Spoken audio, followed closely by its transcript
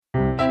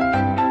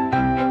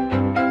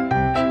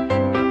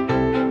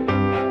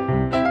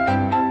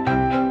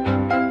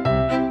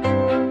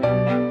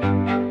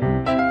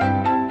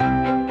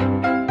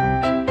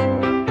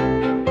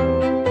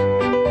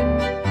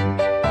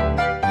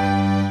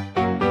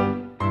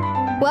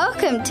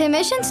Welcome to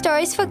Mission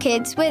Stories for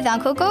Kids with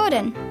Uncle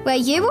Gordon, where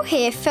you will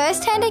hear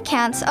first-hand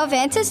accounts of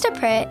answers to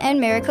prayer and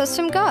miracles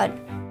from God.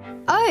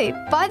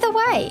 Oh, by the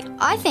way,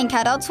 I think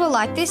adults will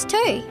like this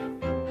too.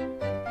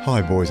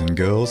 Hi boys and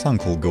girls,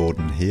 Uncle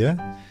Gordon here.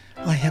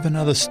 I have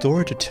another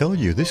story to tell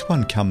you. This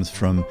one comes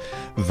from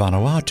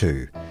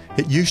Vanuatu.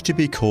 It used to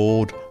be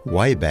called,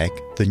 way back,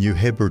 the New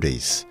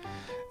Hebrides.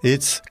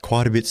 It's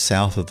quite a bit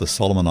south of the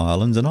Solomon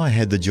Islands, and I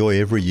had the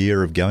joy every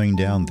year of going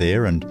down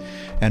there and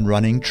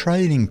running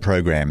training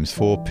programs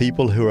for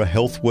people who are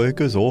health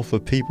workers or for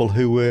people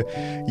who were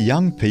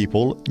young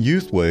people,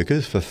 youth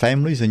workers, for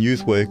families and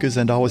youth workers.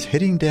 And I was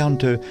heading down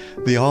to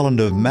the island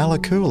of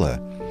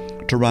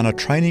Malakula to run a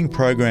training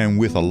program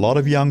with a lot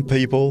of young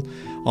people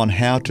on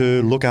how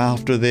to look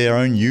after their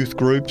own youth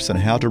groups and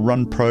how to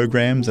run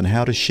programs and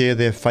how to share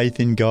their faith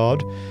in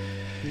God.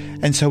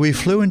 And so we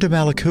flew into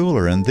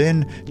Malakula and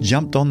then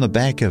jumped on the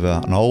back of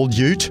an old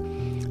ute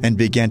and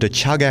began to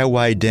chug our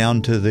way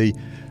down to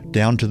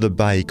the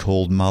bay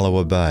called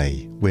Mullewa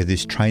Bay, where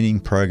this training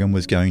program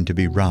was going to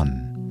be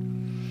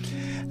run.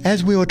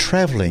 As we were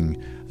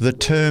travelling, the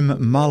term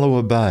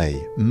Mullewa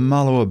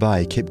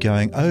Bay kept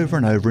going over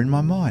and over in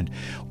my mind.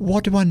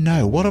 What do I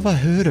know? What have I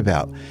heard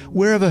about?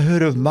 Where have I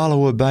heard of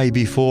Mullewa Bay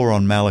before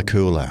on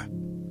Malakula?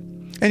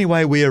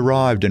 Anyway, we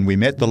arrived and we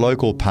met the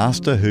local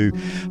pastor who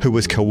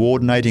was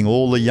coordinating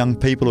all the young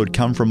people who had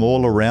come from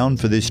all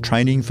around for this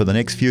training for the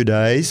next few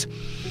days.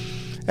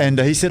 And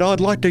he said, I'd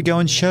like to go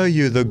and show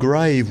you the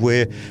grave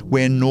where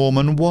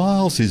Norman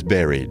Wiles is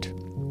buried.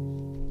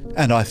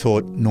 And I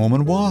thought,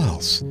 Norman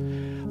Wiles?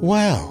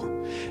 Wow.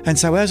 And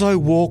so as I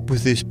walked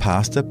with this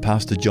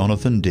Pastor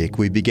Jonathan Dick,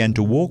 we began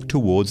to walk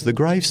towards the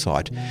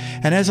gravesite.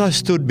 And as I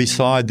stood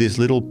beside this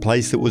little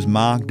place that was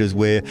marked as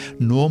where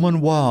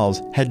Norman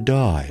Wiles had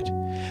died,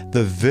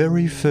 the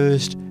very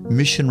first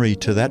missionary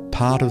to that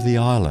part of the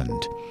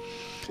island.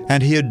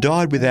 And he had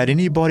died without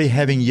anybody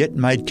having yet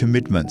made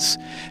commitments.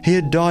 He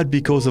had died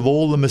because of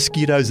all the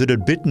mosquitoes that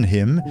had bitten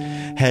him,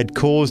 had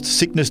caused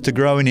sickness to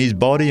grow in his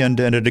body, and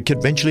it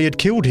eventually had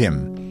killed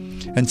him.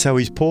 And so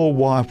his poor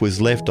wife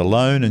was left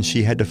alone, and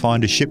she had to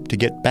find a ship to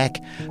get back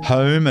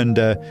home, and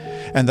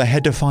they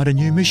had to find a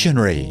new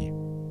missionary.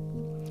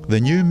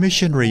 The new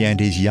missionary and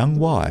his young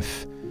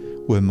wife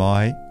were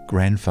my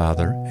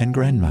grandfather and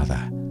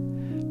grandmother,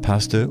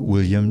 Pastor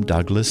William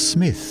Douglas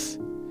Smith.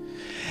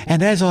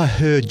 And as I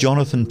heard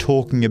Jonathan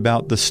talking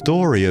about the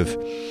story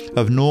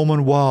of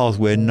Norman Wiles,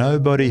 where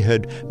nobody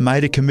had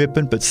made a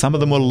commitment, but some of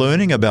them were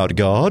learning about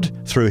God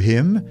through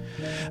him,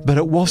 but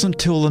it wasn't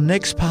till the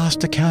next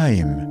pastor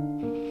came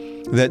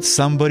that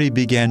somebody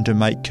began to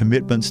make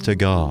commitments to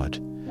God.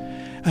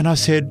 And I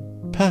said,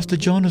 Pastor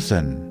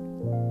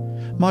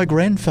Jonathan, my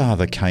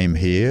grandfather came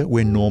here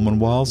when Norman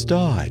Wiles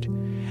died.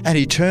 And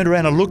he turned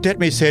around and looked at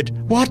me and said,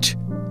 What?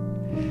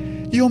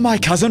 You're my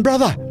cousin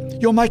brother.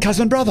 You're my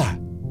cousin brother.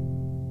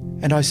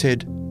 And I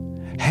said,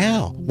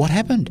 How? What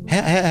happened?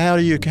 How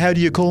do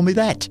you call me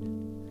that?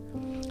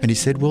 And he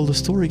said, Well, the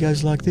story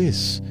goes like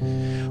this.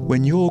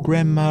 When your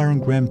grandma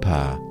and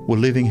grandpa were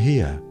living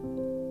here,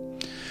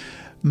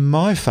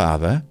 my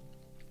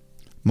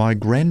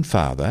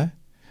grandfather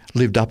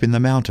lived up in the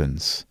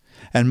mountains,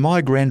 and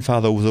my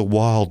grandfather was a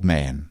wild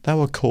man. They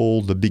were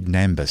called the Big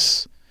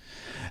Nambus.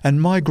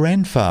 And my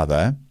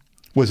grandfather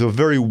was a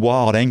very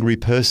wild, angry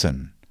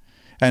person.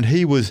 And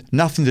he was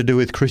nothing to do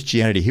with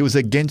Christianity. He was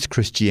against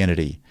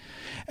Christianity.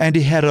 And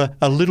he had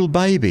a little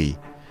baby.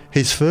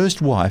 His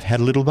first wife had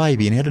a little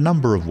baby, and he had a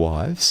number of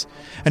wives.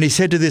 And he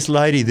said to this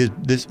lady,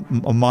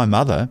 my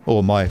mother,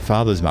 or my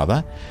father's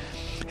mother,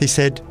 he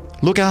said,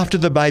 Look after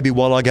the baby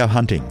while I go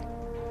hunting.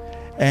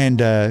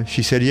 And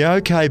she said, Yeah,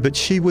 okay, but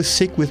she was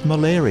sick with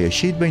malaria.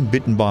 She'd been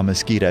bitten by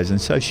mosquitoes,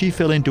 and so she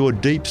fell into a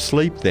deep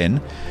sleep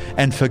then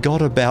and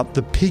forgot about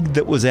the pig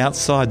that was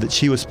outside that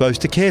she was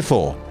supposed to care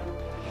for.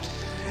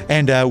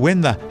 And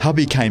when the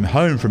hubby came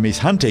home from his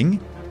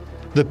hunting,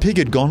 the pig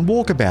had gone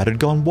walkabout, had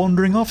gone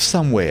wandering off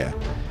somewhere.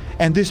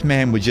 And this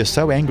man was just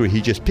so angry, he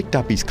just picked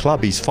up his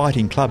club, his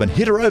fighting club, and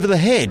hit her over the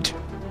head.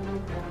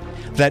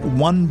 That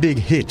one big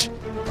hit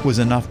was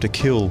enough to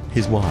kill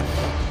his wife.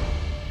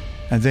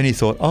 And then he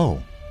thought,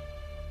 oh,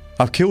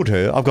 I've killed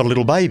her, I've got a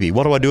little baby.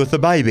 What do I do with the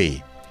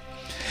baby?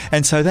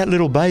 And so that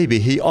little baby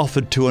he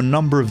offered to a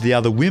number of the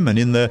other women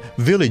in the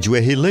village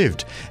where he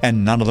lived.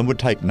 And none of them would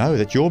take, no,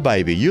 that's your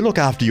baby. You look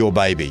after your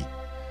baby.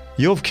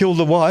 You've killed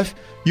the wife,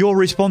 your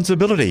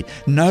responsibility.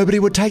 Nobody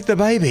would take the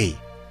baby.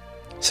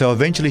 So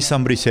eventually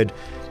somebody said,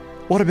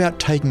 what about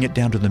taking it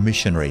down to the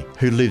missionary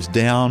who lives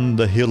down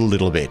the hill a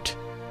little bit?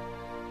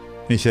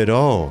 And he said,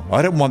 oh,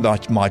 I don't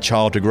want my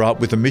child to grow up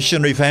with a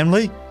missionary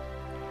family.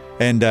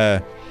 And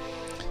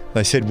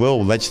they said,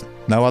 well, that's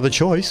no other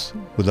choice.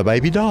 Well, the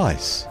baby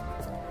dies.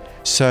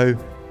 So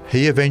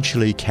he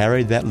eventually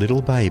carried that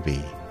little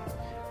baby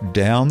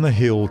down the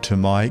hill to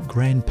my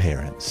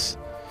grandparents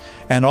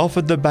and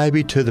offered the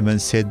baby to them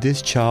and said,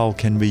 this child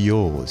can be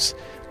yours.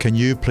 Can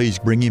you please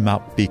bring him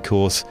up,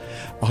 because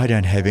I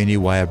don't have any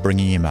way of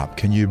bringing him up.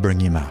 Can you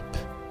bring him up?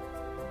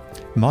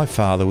 My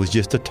father was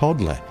just a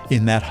toddler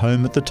in that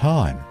home at the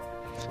time.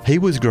 He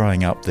was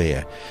growing up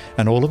there,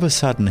 and all of a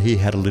sudden he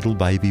had a little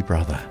baby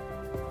brother.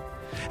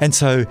 And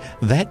so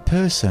that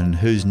person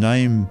whose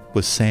name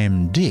was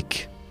Sam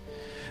Dick,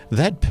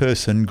 that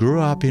person grew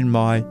up in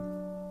my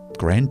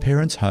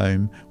grandparents'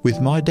 home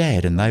with my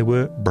dad, and they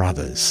were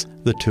brothers,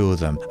 the two of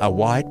them, a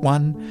white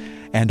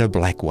one and a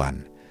black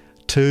one.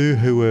 Two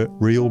who were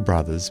real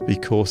brothers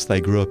because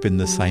they grew up in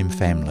the same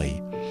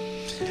family.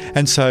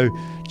 And so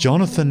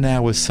Jonathan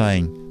now was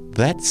saying,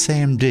 that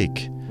Sam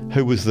Dick,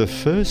 who was the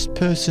first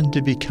person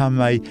to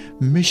become a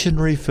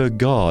missionary for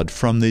God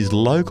from these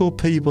local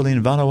people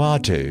in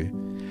Vanuatu,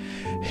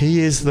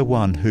 he is the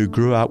one who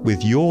grew up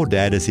with your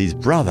dad as his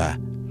brother.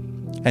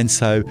 And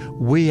so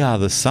we are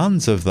the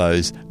sons of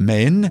those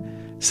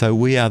men, so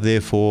we are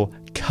therefore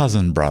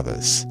cousin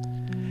brothers.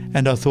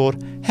 And I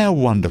thought, how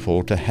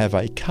wonderful to have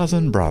a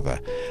cousin brother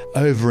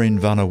over in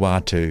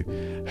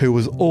Vanuatu who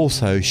was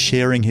also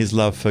sharing his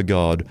love for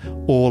God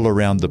all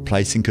around the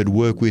place and could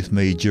work with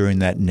me during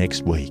that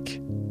next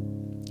week.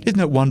 Isn't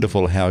it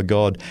wonderful how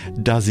God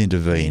does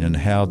intervene, and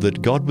how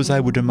that God was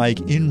able to make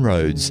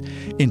inroads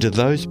into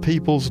those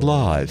people's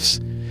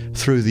lives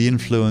through the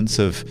influence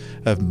of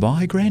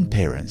my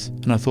grandparents?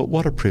 And I thought,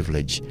 what a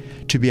privilege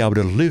to be able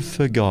to live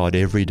for God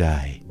every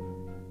day.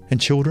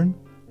 And children,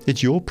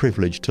 it's your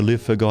privilege to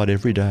live for God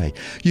every day.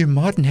 You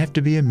mightn't have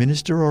to be a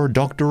minister or a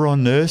doctor or a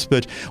nurse,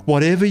 but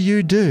whatever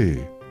you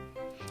do,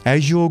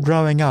 as you're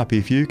growing up,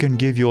 if you can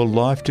give your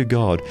life to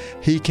God,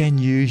 He can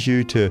use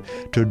you to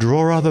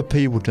draw other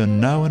people to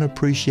know and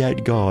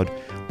appreciate God,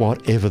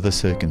 whatever the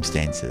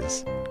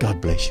circumstances. God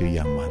bless you,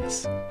 young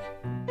ones.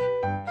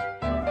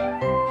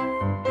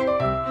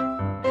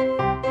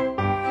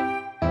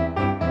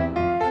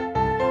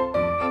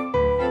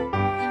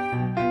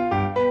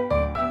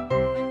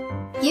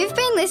 You've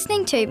been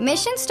listening to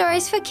Mission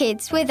Stories for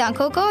Kids with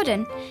Uncle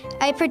Gordon,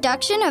 a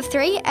production of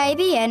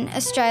 3ABN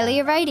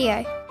Australia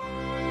Radio.